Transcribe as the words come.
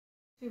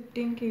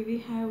15 kV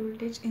high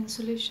voltage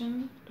insulation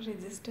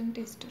resistant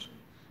tester,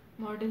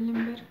 model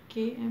number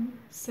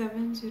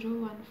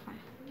KM7015.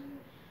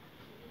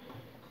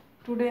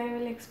 Today I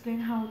will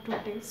explain how to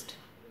test.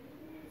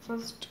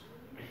 First,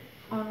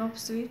 on off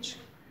switch,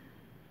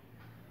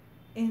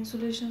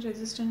 insulation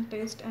resistant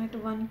test at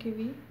 1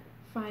 kV,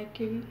 5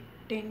 kV,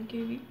 10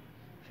 kV,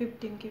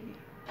 15 kV.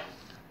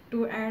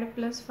 To add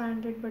plus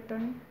 500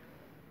 button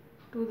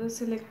to the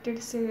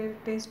selected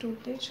test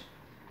voltage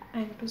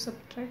and to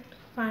subtract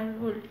 5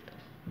 volt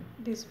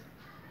this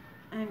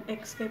and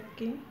escape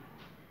key,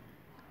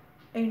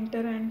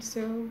 enter and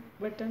save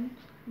button,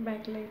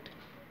 backlight,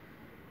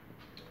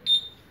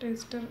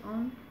 tester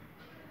on,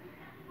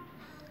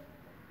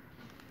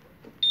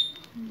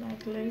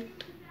 backlight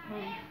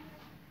on.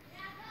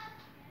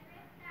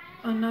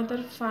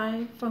 Another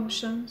 5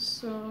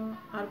 functions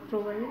are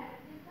provided: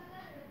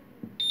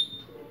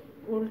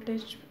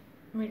 voltage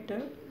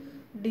meter,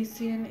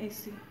 DC and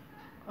AC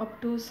up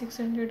to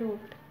 600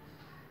 volt.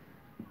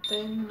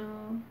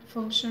 Then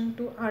function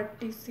 2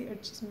 RTC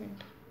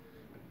adjustment.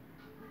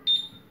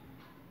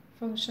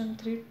 Function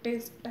 3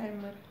 test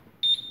timer.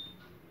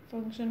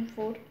 Function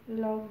 4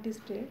 log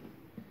display,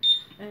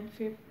 and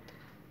 5th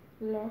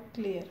log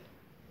clear.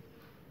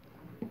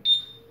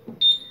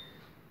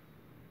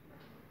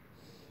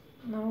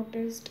 Now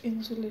test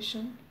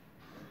insulation.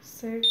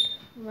 Set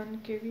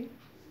 1 kV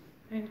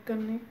and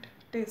connect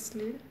test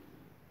lead.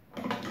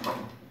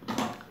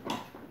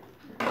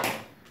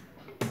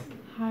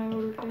 High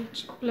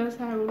voltage plus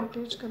high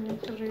voltage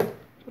connect red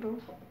pro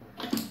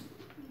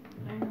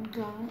and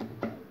ground,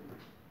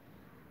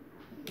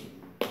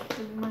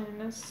 then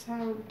minus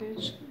high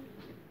voltage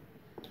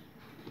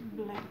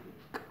black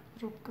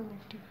probe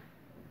connected.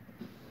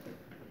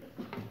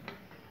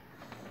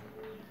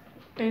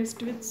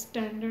 Test with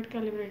standard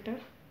calibrator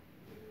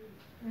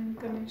and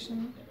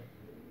connection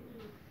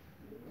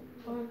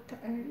earth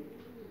and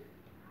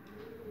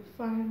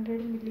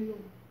 500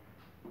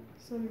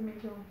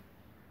 mega.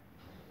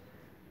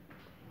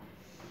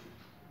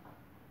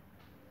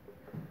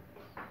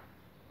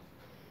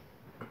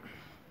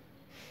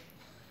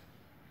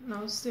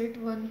 Now set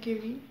 1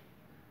 kV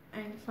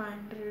and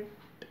 500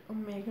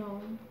 mega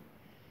ohm.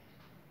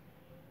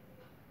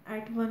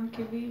 At 1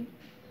 kV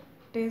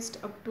test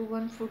up to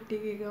 140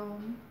 giga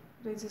ohm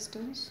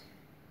resistance.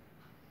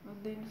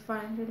 Then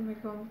 500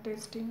 mega ohm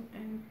testing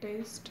and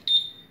test.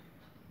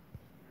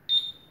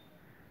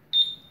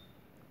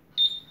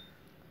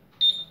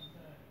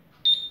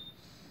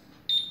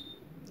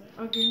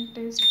 Again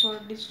test for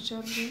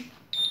discharging.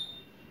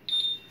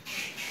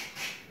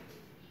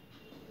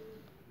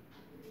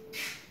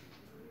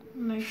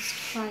 Next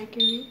 5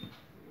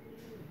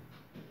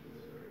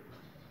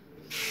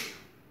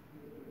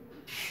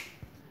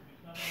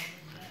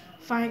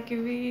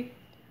 kV.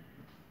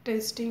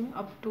 Testing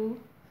up to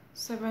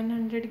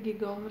 700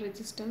 giga ohm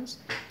resistance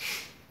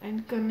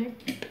and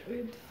connect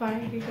with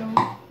 5 giga ohm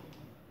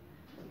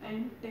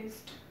and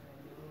test.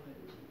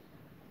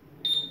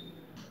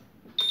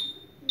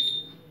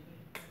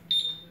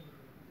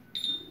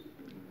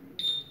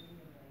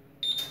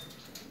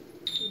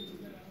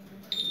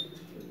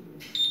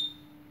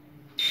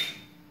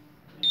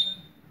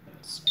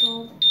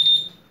 Stop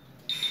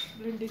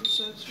the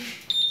discharging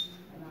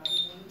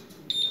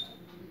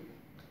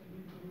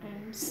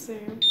and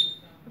save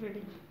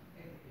ready.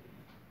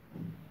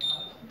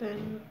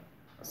 Then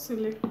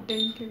select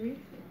 10 kV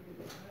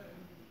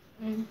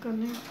and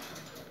connect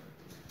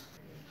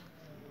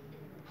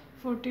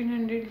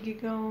 1400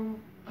 giga ohm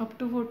up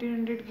to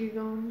 1400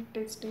 giga ohm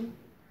testing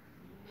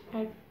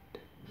at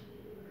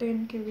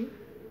 10 kV.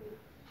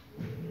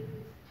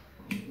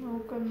 Now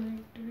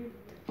connect with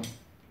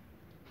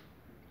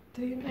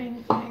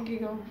 395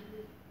 giga ohm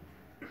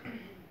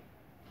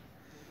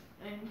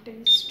and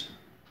test.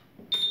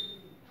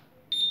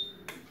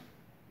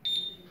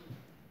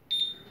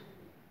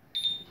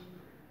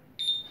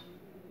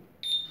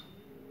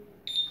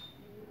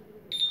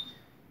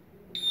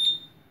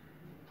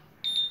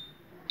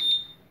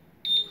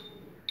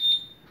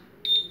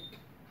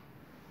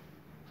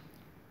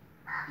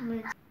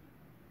 Next,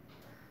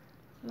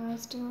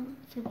 last one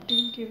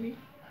 15 kV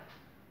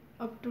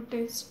up to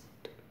test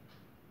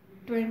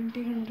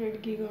 2000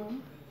 giga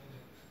ohm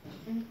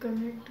and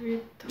connect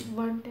with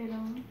 1 tera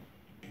ohm.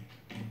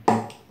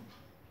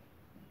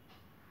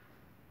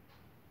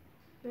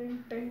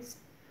 Then test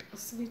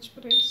switch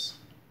press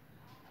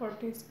for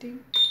testing.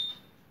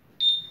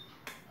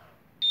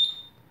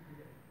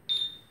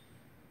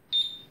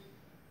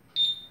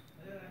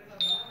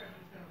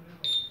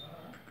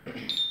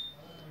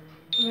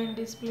 When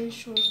display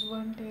shows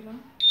 1 tera,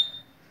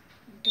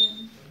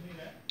 then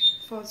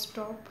for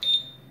stop,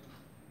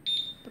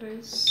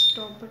 press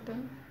stop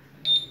button.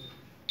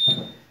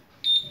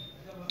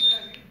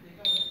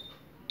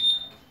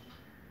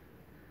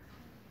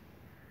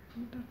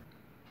 Done.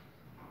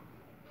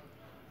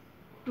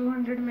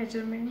 200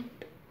 measurement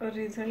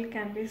result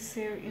can be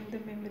saved in the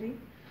memory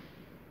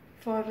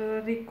for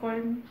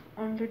recall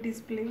on the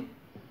display.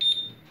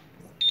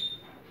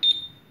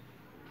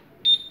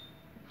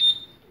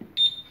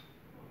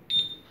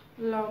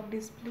 log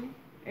display,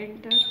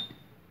 enter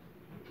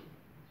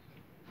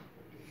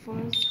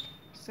first,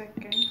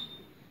 second,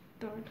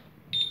 third,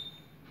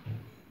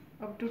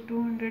 up to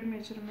 200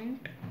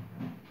 measurement.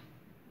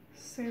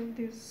 Save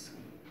this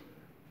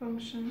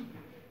function.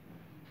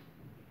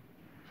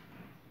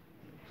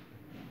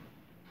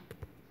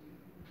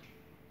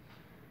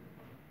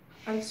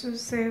 Also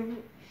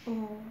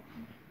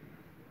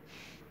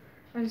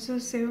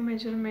save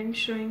measurement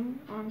showing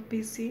on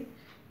PC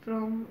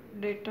from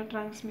data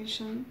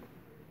transmission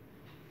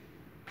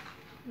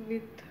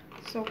with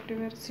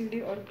software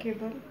CD or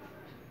cable.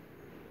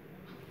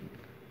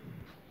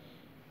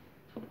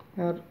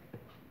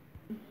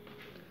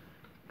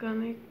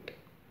 Connect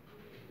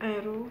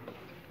arrow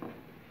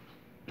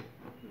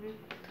with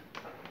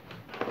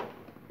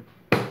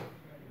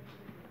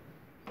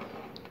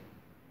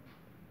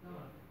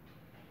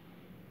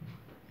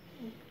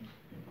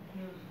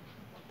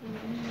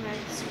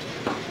next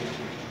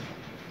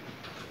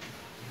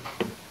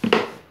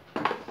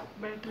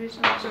battery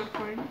charger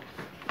point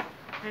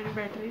and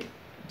battery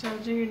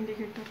charging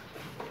indicator.